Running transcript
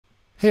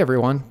Hey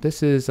everyone,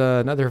 this is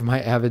another of my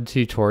Avid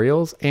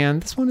tutorials,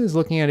 and this one is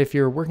looking at if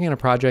you're working on a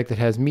project that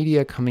has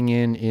media coming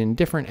in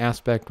different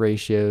aspect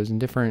ratios and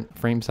different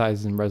frame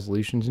sizes and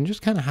resolutions, and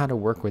just kind of how to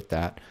work with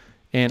that.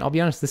 And I'll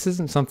be honest, this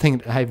isn't something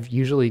that I've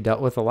usually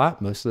dealt with a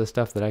lot. Most of the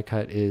stuff that I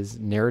cut is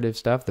narrative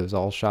stuff that was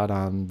all shot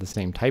on the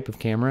same type of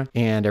camera,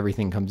 and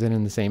everything comes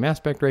in the same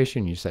aspect ratio,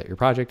 and you set your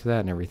project to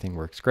that, and everything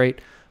works great.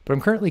 But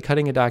I'm currently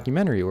cutting a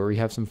documentary where we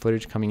have some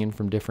footage coming in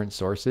from different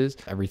sources,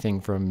 everything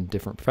from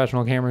different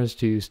professional cameras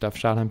to stuff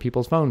shot on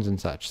people's phones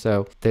and such.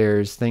 So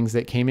there's things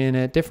that came in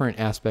at different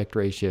aspect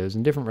ratios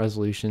and different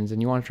resolutions,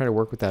 and you want to try to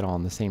work with that all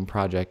in the same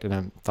project, and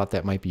I thought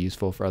that might be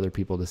useful for other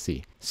people to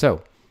see.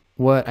 So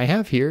what I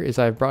have here is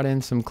I've brought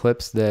in some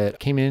clips that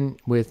came in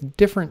with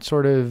different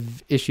sort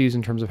of issues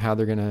in terms of how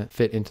they're going to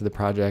fit into the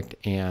project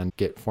and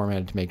get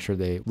formatted to make sure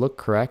they look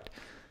correct.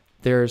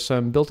 There are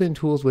some built-in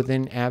tools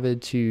within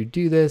Avid to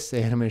do this,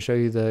 and I'm going to show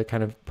you the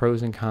kind of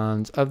pros and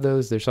cons of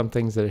those. There's some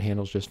things that it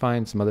handles just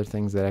fine, some other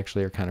things that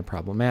actually are kind of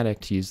problematic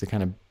to use the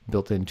kind of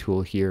built-in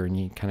tool here, and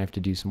you kind of have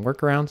to do some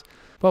workarounds,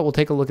 but we'll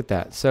take a look at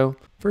that. So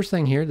first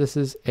thing here, this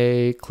is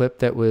a clip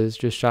that was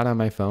just shot on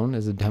my phone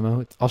as a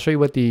demo. I'll show you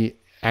what the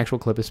actual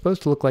clip is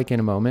supposed to look like in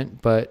a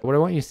moment, but what I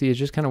want you to see is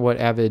just kind of what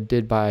Avid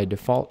did by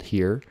default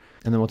here,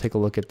 and then we'll take a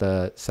look at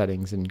the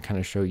settings and kind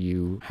of show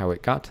you how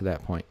it got to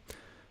that point.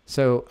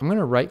 So I'm going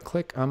to right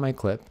click on my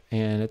clip,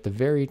 and at the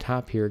very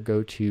top here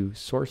go to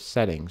source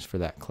settings for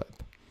that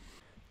clip.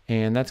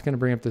 And that's going to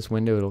bring up this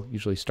window. It'll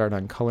usually start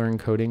on color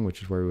encoding,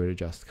 which is where we would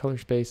adjust the color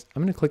space.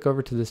 I'm going to click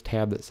over to this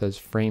tab that says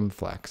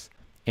FrameFlex.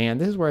 And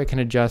this is where I can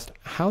adjust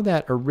how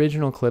that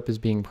original clip is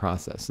being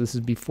processed. This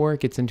is before it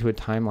gets into a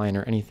timeline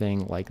or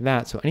anything like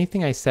that. So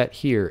anything I set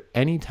here,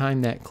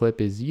 anytime that clip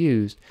is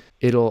used,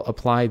 it'll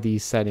apply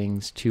these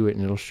settings to it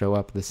and it'll show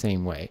up the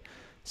same way.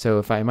 So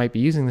if I might be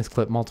using this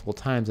clip multiple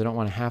times, I don't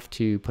want to have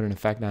to put an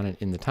effect on it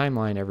in the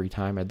timeline every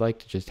time. I'd like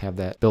to just have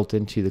that built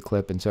into the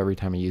clip, and so every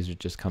time I use it, it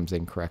just comes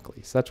in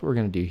correctly. So that's what we're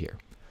going to do here.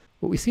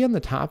 What we see on the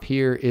top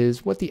here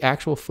is what the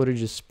actual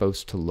footage is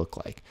supposed to look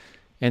like.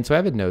 And so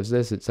Avid knows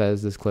this. It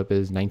says this clip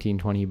is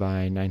 1920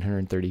 by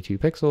 932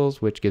 pixels,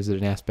 which gives it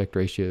an aspect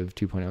ratio of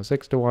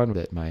 2.06 to 1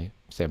 that my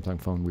Samsung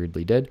phone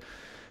weirdly did.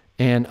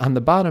 And on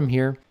the bottom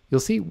here, you'll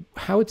see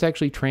how it's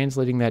actually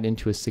translating that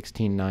into a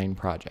 16:9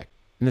 project.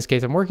 In this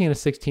case, I'm working on a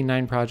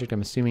 16:9 project.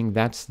 I'm assuming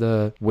that's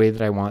the way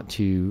that I want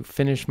to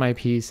finish my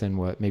piece and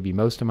what maybe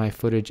most of my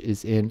footage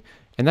is in.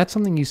 And that's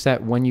something you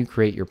set when you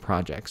create your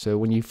project. So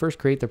when you first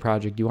create the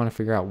project, you want to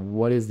figure out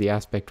what is the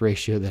aspect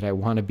ratio that I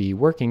want to be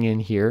working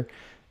in here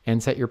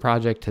and set your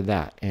project to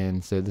that.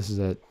 And so this is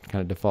a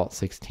kind of default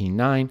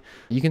 16:9.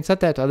 You can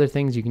set that to other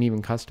things. You can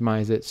even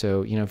customize it.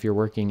 So, if you're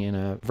working in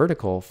a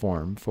vertical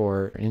form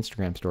for an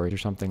Instagram story or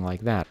something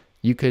like that,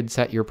 you could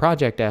set your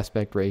project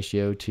aspect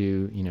ratio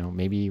to,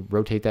 maybe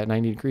rotate that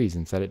 90 degrees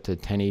and set it to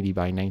 1080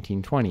 by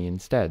 1920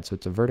 instead. So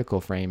it's a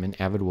vertical frame, and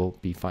Avid will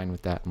be fine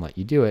with that and let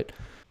you do it.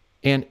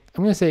 And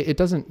I'm going to say it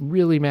doesn't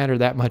really matter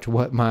that much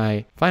what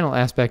my final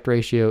aspect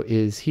ratio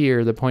is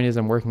here. The point is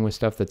I'm working with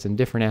stuff that's in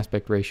different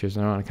aspect ratios,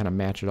 and I want to kind of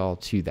match it all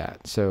to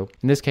that. So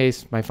in this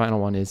case, my final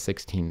one is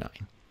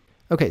 16:9.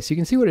 Okay, so you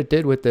can see what it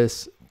did with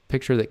this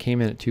picture that came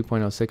in at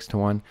 2.06 to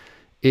 1.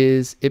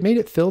 Is it made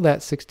it fill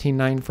that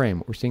 16:9 frame.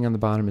 What we're seeing on the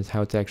bottom is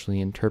how it's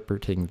actually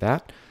interpreting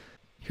that.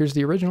 Here's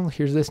the original,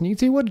 here's this, and you can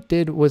see what it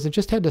did was it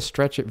just had to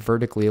stretch it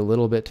vertically a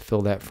little bit to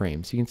fill that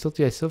frame. So you can still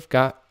see I still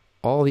got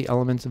all the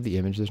elements of the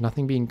image. There's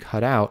nothing being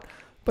cut out,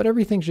 but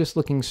everything's just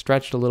looking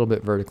stretched a little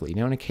bit vertically.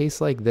 Now in a case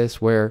like this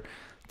where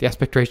the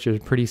aspect ratio is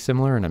pretty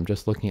similar and I'm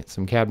just looking at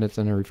some cabinets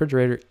and a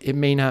refrigerator, it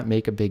may not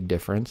make a big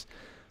difference.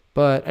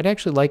 But I'd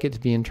actually like it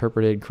to be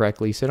interpreted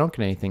correctly so I don't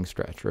get anything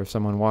stretched. Or if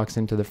someone walks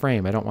into the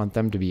frame, I don't want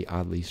them to be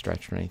oddly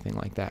stretched or anything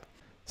like that.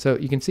 So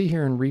you can see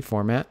here in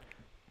Reformat,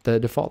 the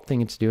default thing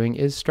it's doing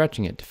is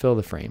stretching it to fill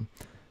the frame.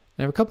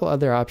 I have a couple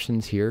other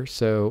options here.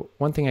 So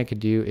one thing I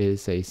could do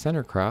is say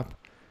center crop.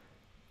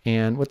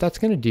 And what that's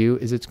going to do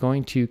is it's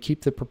going to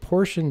keep the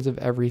proportions of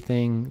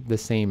everything the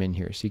same in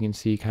here. So you can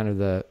see kind of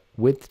the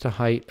width to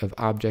height of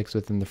objects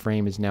within the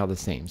frame is now the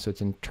same. So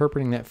it's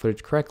interpreting that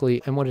footage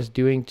correctly. And what it's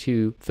doing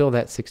to fill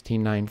that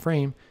 16:9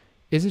 frame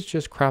is it's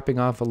just cropping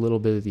off a little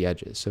bit of the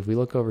edges. So if we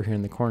look over here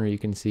in the corner, you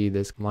can see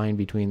this line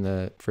between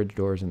the fridge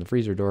doors and the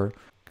freezer door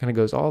kind of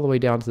goes all the way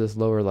down to this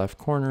lower left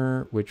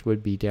corner, which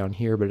would be down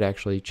here, but it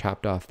actually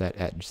chopped off that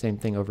edge. Same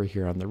thing over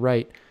here on the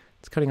right.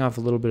 It's cutting off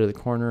a little bit of the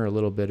corner, a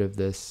little bit of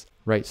this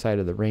right side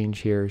of the range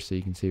here. So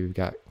you can see we've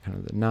got kind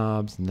of the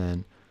knobs and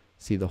then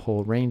see the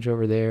whole range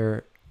over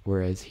there.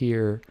 Whereas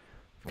here,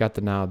 we've got the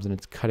knobs and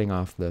it's cutting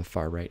off the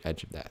far right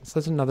edge of that. So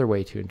that's another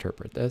way to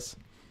interpret this.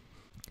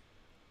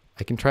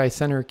 I can try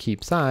center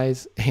keep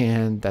size,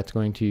 and that's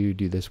going to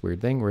do this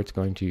weird thing where it's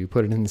going to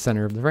put it in the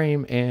center of the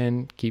frame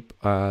and keep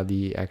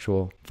the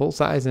actual full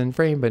size in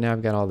frame, but now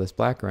I've got all this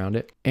black around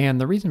it. And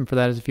the reason for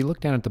that is if you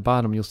look down at the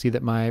bottom, you'll see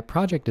that my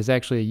project is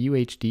actually a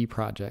UHD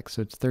project.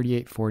 So it's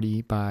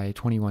 3840 by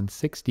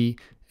 2160,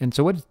 And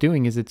so what it's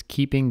doing is it's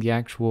keeping the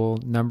actual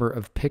number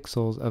of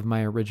pixels of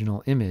my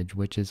original image,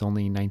 which is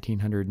only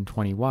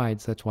 1920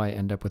 wide. So that's why I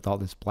end up with all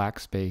this black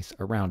space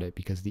around it,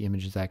 because the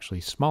image is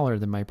actually smaller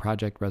than my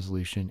project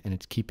resolution and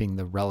it's keeping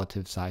the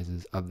relative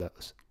sizes of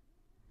those.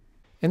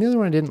 And the other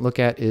one I didn't look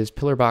at is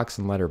pillar box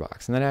and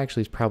letterbox. And that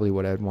actually is probably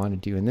what I'd want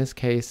to do in this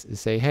case, is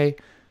say, hey,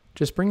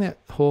 just bring that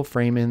whole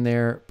frame in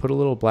there, put a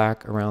little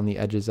black around the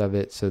edges of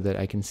it so that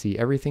I can see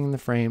everything in the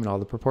frame and all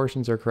the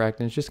proportions are correct.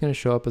 And it's just going to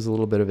show up as a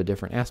little bit of a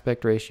different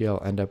aspect ratio.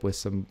 I'll end up with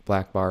some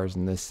black bars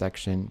in this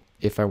section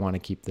if I want to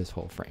keep this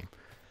whole frame.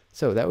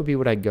 So that would be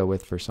what I'd go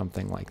with for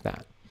something like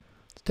that.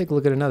 Let's take a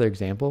look at another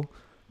example.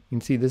 You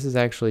can see this is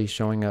actually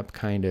showing up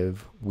kind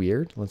of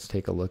weird. Let's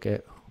take a look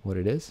at what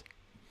it is.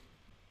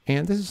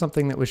 And this is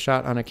something that was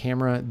shot on a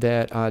camera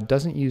that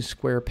doesn't use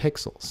square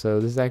pixels. So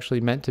this is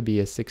actually meant to be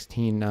a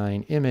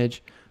 16:9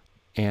 image,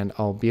 and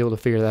I'll be able to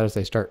figure that out as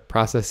I start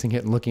processing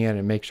it and looking at it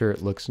and make sure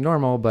it looks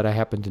normal, but I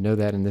happen to know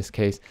that in this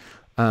case.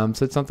 So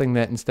it's something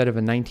that instead of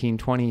a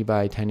 1920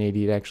 by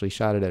 1080, it actually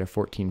shot it at a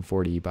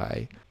 1440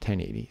 by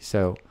 1080.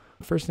 So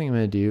first thing I'm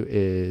going to do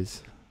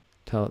is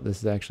tell it this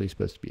is actually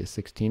supposed to be a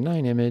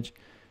 16:9 image.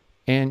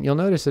 And you'll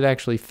notice it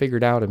actually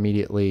figured out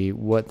immediately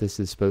what this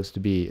is supposed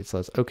to be. It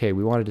says, okay,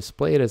 we want to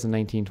display it as a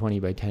 1920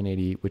 by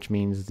 1080, which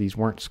means these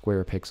weren't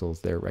square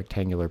pixels, they're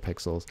rectangular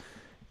pixels.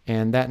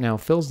 And that now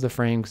fills the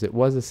frame because it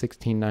was a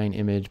 16:9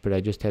 image, but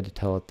I just had to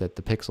tell it that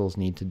the pixels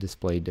need to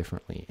display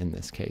differently in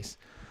this case.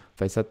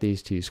 If I set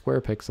these to square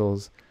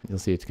pixels, you'll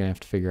see it's going to have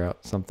to figure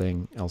out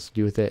something else to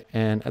do with it.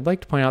 And I'd like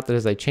to point out that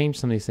as I change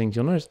some of these things,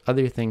 you'll notice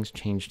other things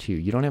change too.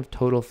 You don't have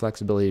total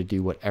flexibility to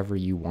do whatever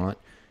you want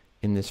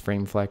in this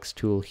FrameFlex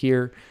tool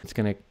here. It's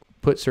going to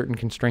put certain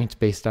constraints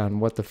based on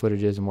what the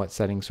footage is and what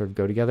settings sort of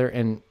go together,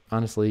 and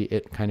honestly,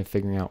 it kind of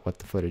figuring out what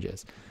the footage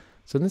is.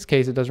 So in this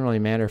case, it doesn't really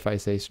matter if I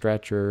say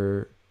stretch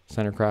or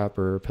center crop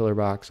or pillar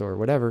box or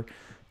whatever,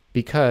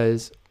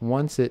 because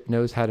once it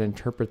knows how to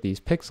interpret these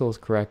pixels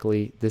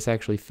correctly, this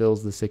actually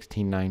fills the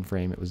 16:9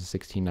 frame. It was a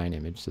 16:9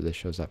 image, so this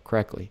shows up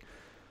correctly.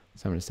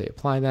 So I'm going to say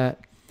apply that,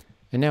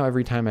 and now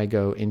every time I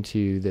go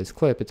into this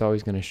clip, it's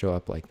always going to show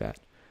up like that.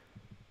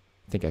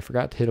 I think I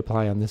forgot to hit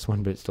apply on this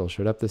one, but it still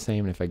showed up the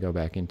same. And if I go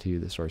back into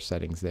the source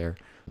settings there,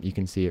 you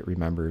can see it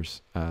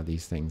remembers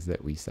these things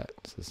that we set.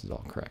 So this is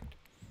all correct.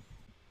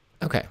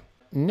 Okay,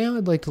 now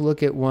I'd like to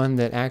look at one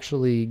that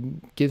actually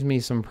gives me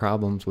some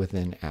problems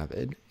within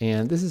Avid.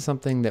 And this is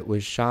something that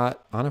was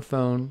shot on a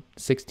phone,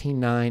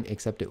 16:9,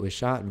 except it was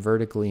shot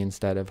vertically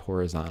instead of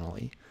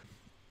horizontally.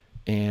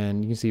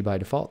 And you can see by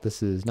default,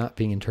 this is not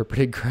being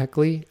interpreted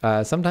correctly.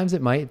 Sometimes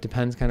it might, it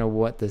depends kind of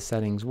what the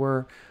settings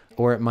were,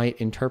 or it might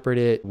interpret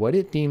it what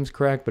it deems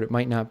correct, but it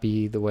might not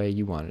be the way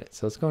you wanted it.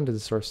 So let's go into the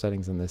source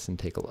settings on this and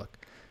take a look.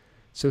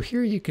 So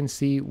here you can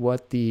see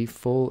what the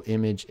full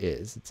image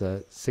is. It's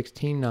a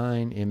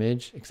 16:9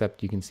 image,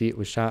 except you can see it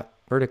was shot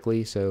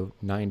vertically, so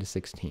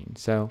 9:16.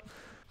 So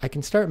I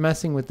can start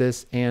messing with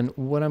this, and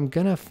what I'm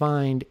gonna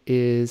find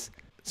is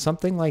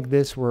something like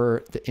this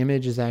where the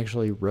image is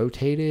actually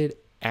rotated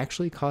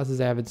actually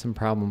causes Avid some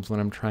problems when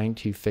I'm trying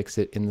to fix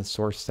it in the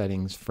source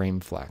settings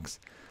FrameFlex.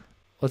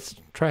 Let's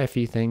try a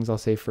few things. I'll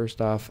say first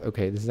off,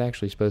 okay, this is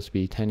actually supposed to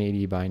be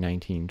 1080 by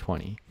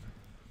 1920.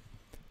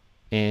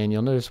 And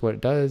you'll notice what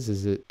it does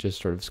is it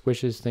just sort of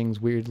squishes things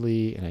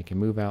weirdly, and I can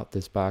move out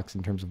this box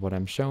in terms of what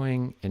I'm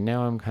showing. And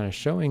now I'm kind of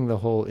showing the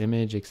whole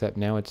image, except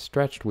now it's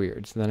stretched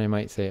weird. So then I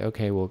might say,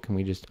 okay, well, can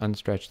we just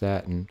unstretch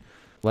that and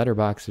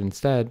letterbox it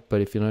instead?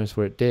 But if you notice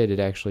what it did, it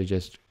actually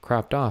just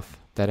cropped off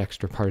that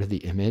extra part of the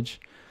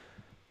image.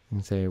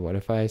 And say, what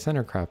if I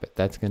center crop it?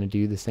 That's going to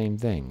do the same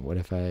thing. What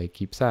if I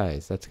keep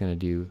size? That's going to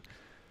do the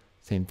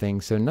same thing.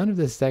 So none of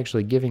this is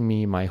actually giving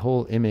me my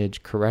whole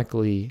image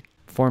correctly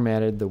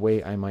formatted the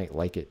way I might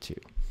like it to.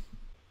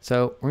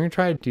 So we're going to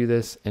try to do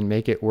this and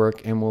make it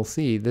work, and we'll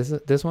see.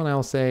 This one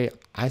I'll say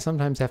I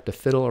sometimes have to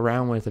fiddle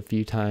around with a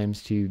few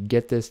times to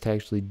get this to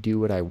actually do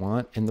what I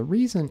want. And the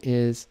reason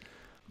is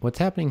what's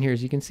happening here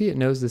is you can see it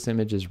knows this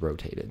image is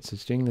rotated. So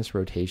it's doing this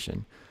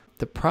rotation.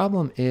 The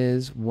problem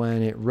is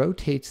when it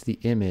rotates the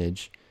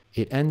image,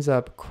 it ends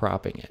up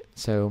cropping it.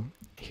 So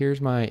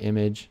here's my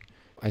image.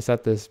 I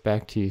set this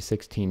back to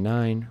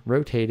 16:9,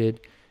 rotated,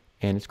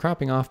 and it's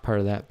cropping off part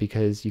of that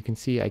because you can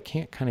see I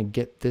can't kind of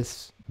get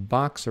this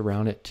box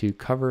around it to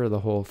cover the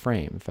whole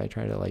frame. If I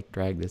try to like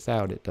drag this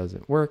out, it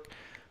doesn't work,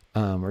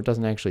 or it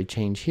doesn't actually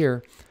change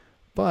here.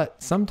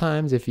 But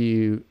sometimes if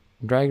you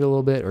drag it a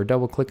little bit or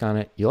double click on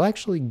it, you'll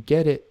actually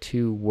get it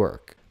to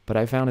work. But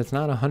I found it's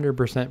not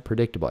 100%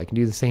 predictable. I can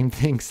do the same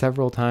thing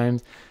several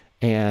times,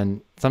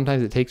 and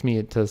sometimes it takes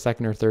me to the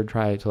second or third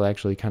try until it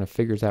actually kind of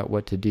figures out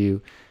what to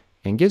do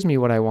and gives me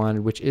what I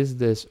wanted, which is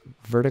this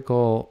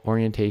vertical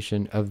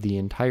orientation of the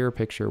entire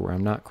picture where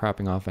I'm not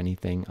cropping off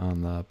anything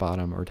on the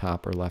bottom or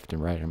top or left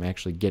and right. I'm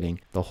actually getting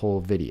the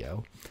whole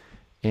video.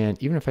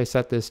 And even if I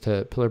set this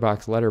to pillar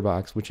box,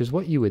 letterbox, which is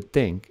what you would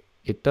think,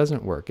 it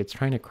doesn't work. It's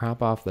trying to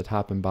crop off the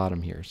top and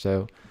bottom here.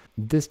 So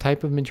this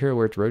type of material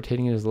where it's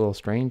rotating it is a little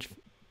strange.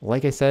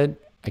 Like I said,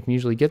 I can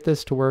usually get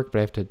this to work, but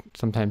I have to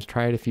sometimes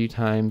try it a few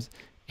times.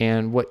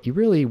 And what you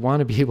really want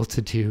to be able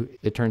to do,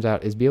 it turns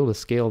out, is be able to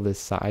scale this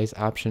size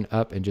option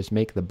up and just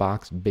make the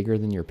box bigger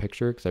than your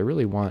picture, because I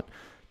really want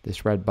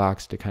this red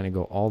box to kind of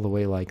go all the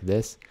way like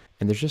this.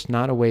 And there's just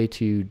not a way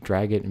to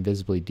drag it and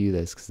visibly do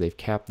this because they've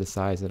capped the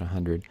size at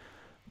 100.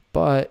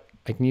 But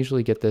I can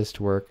usually get this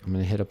to work. I'm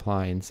going to hit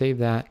apply and save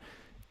that.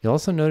 You'll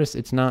also notice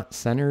it's not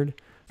centered,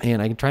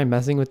 and I can try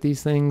messing with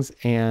these things.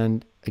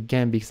 And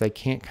again, because I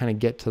can't kind of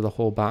get to the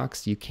whole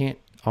box, you can't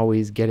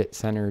always get it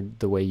centered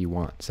the way you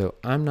want. So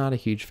I'm not a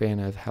huge fan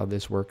of how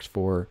this works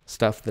for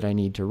stuff that I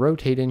need to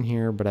rotate in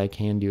here, but I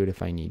can do it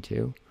if I need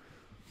to.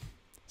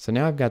 So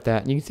now I've got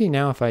that, and you can see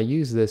now if I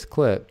use this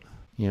clip,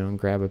 and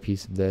grab a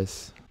piece of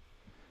this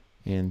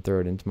and throw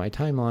it into my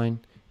timeline,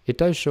 it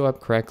does show up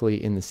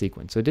correctly in the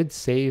sequence. So it did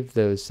save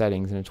those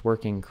settings and it's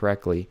working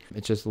correctly.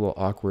 It's just a little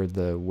awkward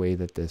the way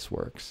that this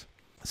works.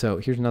 So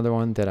here's another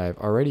one that I've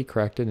already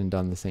corrected and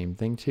done the same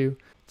thing to.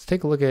 Let's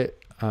take a look at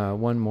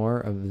one more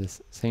of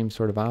this same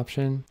sort of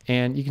option.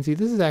 And you can see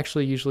this is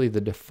actually usually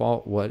the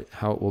default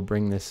how it will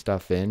bring this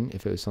stuff in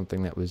if it was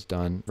something that was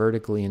done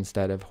vertically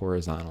instead of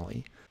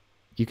horizontally.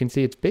 You can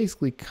see it's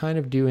basically kind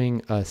of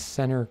doing a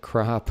center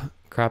crop,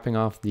 cropping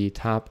off the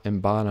top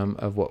and bottom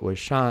of what was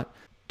shot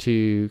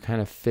to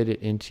kind of fit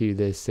it into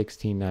this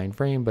 16:9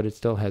 frame, but it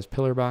still has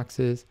pillar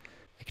boxes.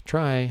 I could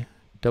try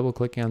double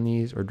clicking on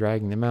these or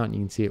dragging them out, and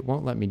you can see it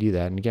won't let me do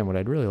that. And again, what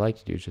I'd really like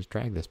to do is just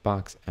drag this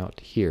box out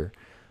to here.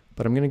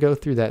 But I'm going to go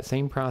through that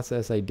same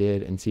process I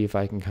did and see if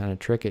I can kind of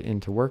trick it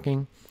into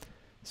working.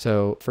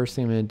 So first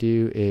thing I'm going to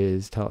do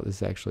is tell it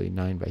this is actually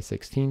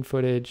 9:16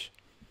 footage.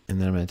 And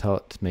then I'm going to tell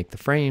it to make the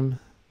frame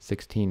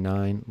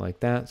 16:9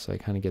 like that. So I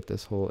kind of get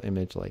this whole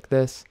image like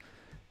this.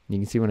 And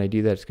you can see when I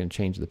do that, it's going to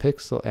change the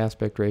pixel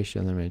aspect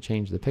ratio. And then I'm going to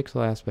change the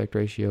pixel aspect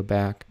ratio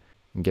back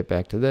and get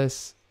back to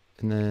this.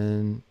 And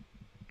then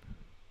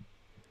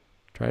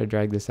try to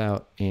drag this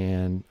out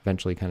and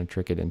eventually kind of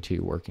trick it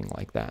into working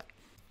like that.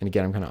 And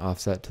again, I'm kind of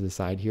offset to the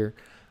side here.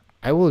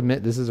 I will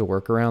admit this is a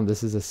workaround.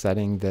 This is a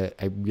setting that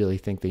I really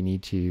think they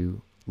need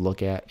to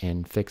look at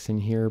and fix in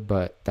here,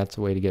 but that's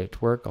a way to get it to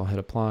work. I'll hit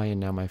apply, and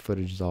now my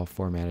footage is all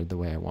formatted the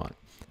way I want.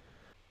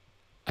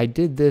 I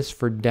did this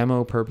for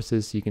demo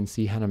purposes so you can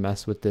see how to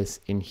mess with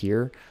this in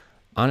here.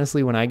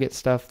 Honestly, when I get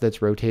stuff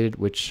that's rotated,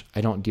 which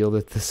I don't deal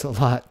with this a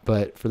lot,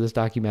 but for this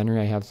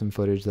documentary, I have some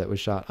footage that was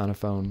shot on a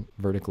phone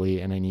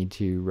vertically and I need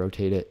to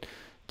rotate it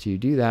to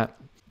do that.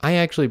 I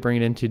actually bring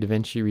it into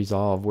DaVinci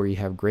Resolve where you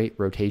have great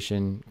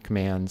rotation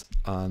commands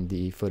on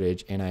the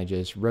footage, and I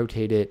just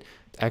rotate it,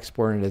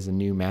 export it as a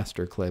new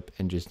master clip,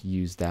 and just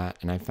use that.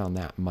 And I found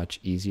that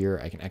much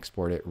easier. I can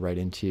export it right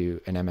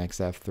into an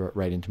MXF, throw it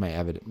right into my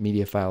Avid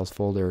Media Files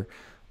folder.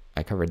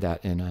 I covered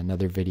that in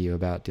another video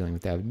about dealing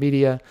with Avid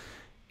Media,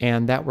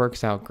 and that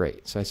works out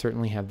great. So I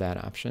certainly have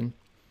that option.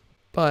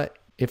 But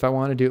if I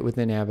want to do it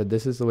within Avid,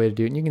 this is the way to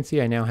do it. And you can see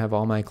I now have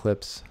all my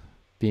clips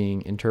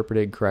being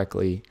interpreted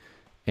correctly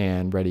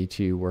and ready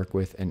to work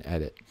with and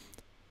edit.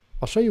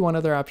 I'll show you one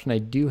other option I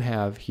do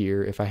have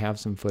here if I have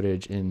some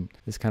footage in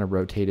this kind of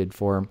rotated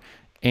form,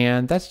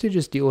 and that's to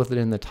just deal with it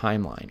in the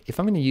timeline. If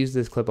I'm going to use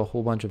this clip a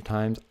whole bunch of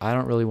times, I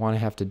don't really want to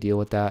have to deal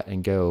with that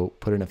and go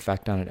put an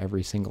effect on it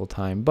every single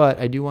time, but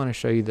I do want to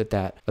show you that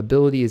that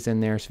ability is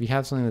in there. So if you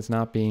have something that's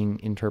not being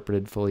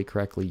interpreted fully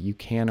correctly, you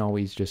can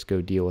always just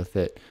go deal with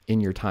it in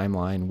your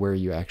timeline where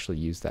you actually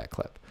use that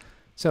clip.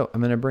 So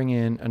I'm going to bring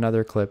in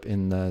another clip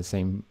in the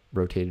same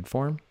rotated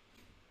form.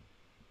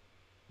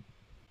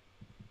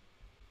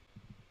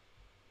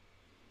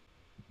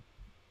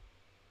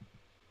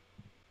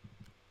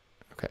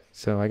 Okay,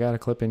 so I got a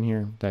clip in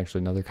here. It's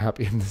actually another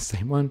copy of the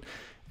same one.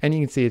 And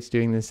you can see it's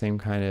doing the same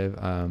kind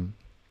of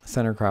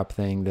center crop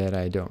thing that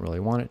I don't really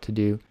want it to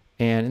do.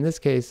 And in this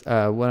case,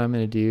 what I'm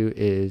going to do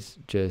is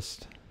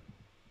just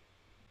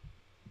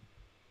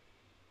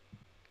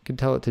could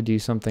tell it to do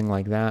something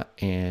like that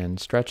and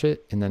stretch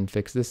it and then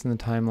fix this in the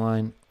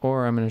timeline.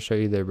 Or I'm going to show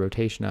you the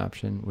rotation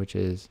option, which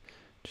is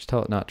just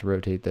tell it not to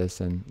rotate this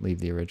and leave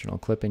the original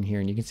clip in here.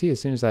 And you can see as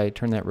soon as I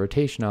turn that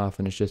rotation off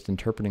and it's just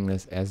interpreting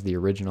this as the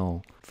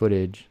original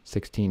footage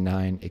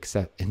 16:9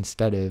 except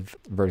instead of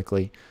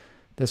vertically,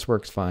 this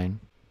works fine.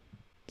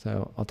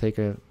 So I'll take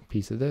a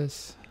piece of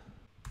this,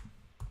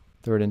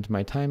 throw it into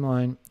my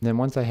timeline. And then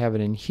once I have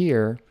it in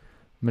here,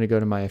 I'm going to go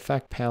to my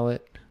effect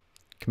palette,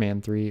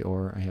 Command 3,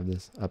 or I have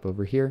this up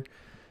over here,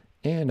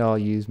 and I'll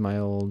use my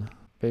old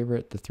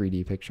favorite, the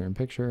 3D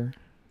picture-in-picture.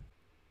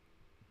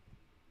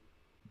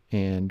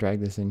 And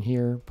drag this in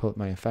here, pull up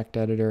my effect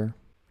editor,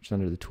 which is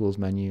under the tools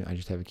menu. I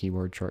just have a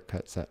keyboard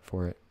shortcut set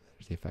for it.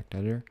 There's the effect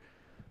editor.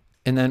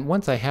 And then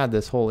once I had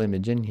this whole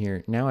image in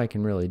here, now I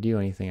can really do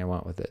anything I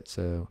want with it.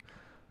 So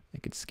I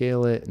could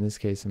scale it. In this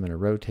case, I'm going to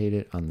rotate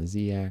it on the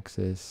Z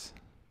axis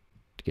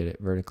to get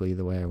it vertically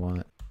the way I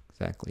want,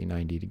 exactly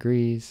 90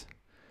 degrees.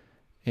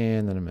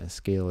 And then I'm going to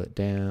scale it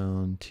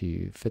down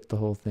to fit the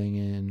whole thing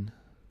in.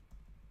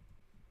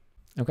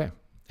 Okay.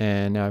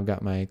 And now I've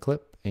got my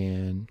clip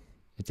and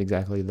it's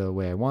exactly the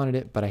way I wanted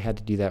it, but I had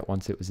to do that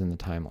once it was in the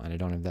timeline. I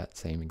don't have that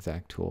same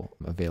exact tool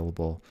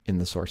available in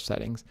the source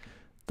settings.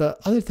 The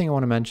other thing I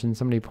want to mention,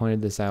 somebody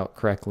pointed this out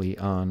correctly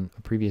on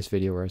a previous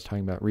video where I was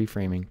talking about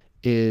reframing,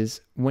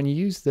 is when you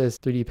use this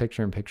 3D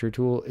picture-in-picture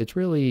tool, it's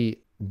really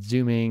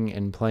zooming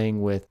and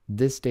playing with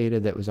this data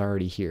that was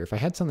already here. If I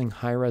had something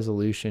high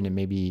resolution and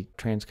maybe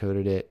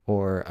transcoded it,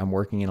 or I'm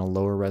working in a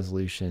lower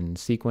resolution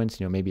sequence,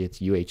 maybe it's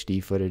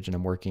UHD footage and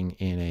I'm working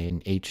in an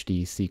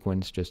HD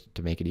sequence just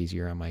to make it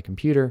easier on my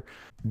computer.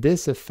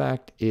 This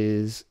effect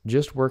is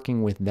just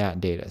working with that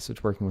data. So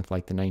it's working with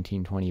like the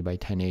 1920 by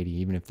 1080,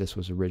 even if this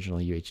was original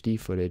UHD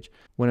footage.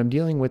 When I'm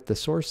dealing with the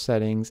source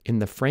settings in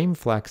the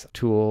FrameFlex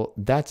tool,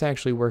 that's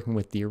actually working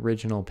with the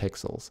original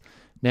pixels.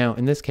 Now,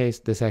 in this case,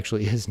 this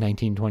actually is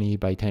 1920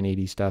 by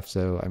 1080 stuff,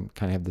 so I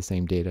kind of have the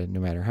same data no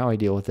matter how I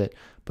deal with it.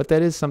 But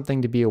that is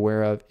something to be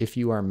aware of if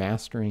you are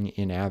mastering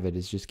in Avid,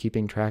 is just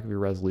keeping track of your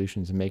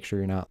resolutions and make sure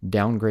you're not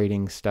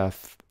downgrading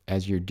stuff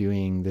as you're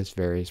doing this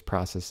various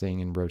processing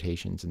and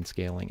rotations and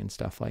scaling and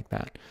stuff like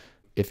that.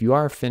 If you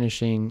are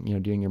finishing,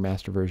 doing your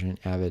master version in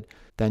Avid,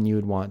 then you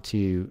would want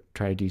to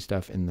try to do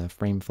stuff in the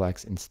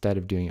FrameFlex instead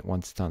of doing it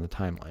once it's on the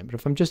timeline. But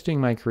if I'm just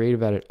doing my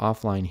creative edit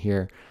offline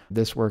here,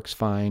 this works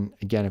fine.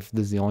 Again, if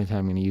this is the only time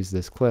I'm going to use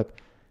this clip,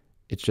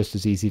 it's just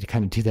as easy to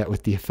kind of do that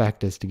with the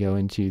effect as to go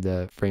into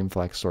the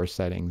FrameFlex source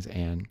settings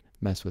and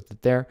mess with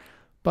it there.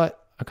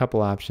 But a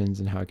couple options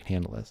and how I can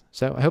handle this.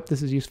 So I hope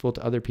this is useful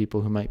to other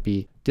people who might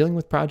be dealing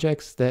with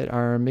projects that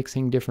are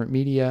mixing different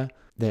media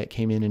that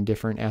came in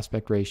different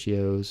aspect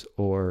ratios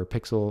or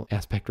pixel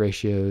aspect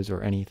ratios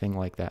or anything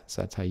like that.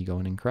 So that's how you go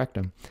in and correct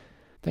them.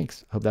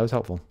 Thanks. Hope that was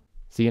helpful.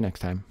 See you next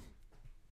time.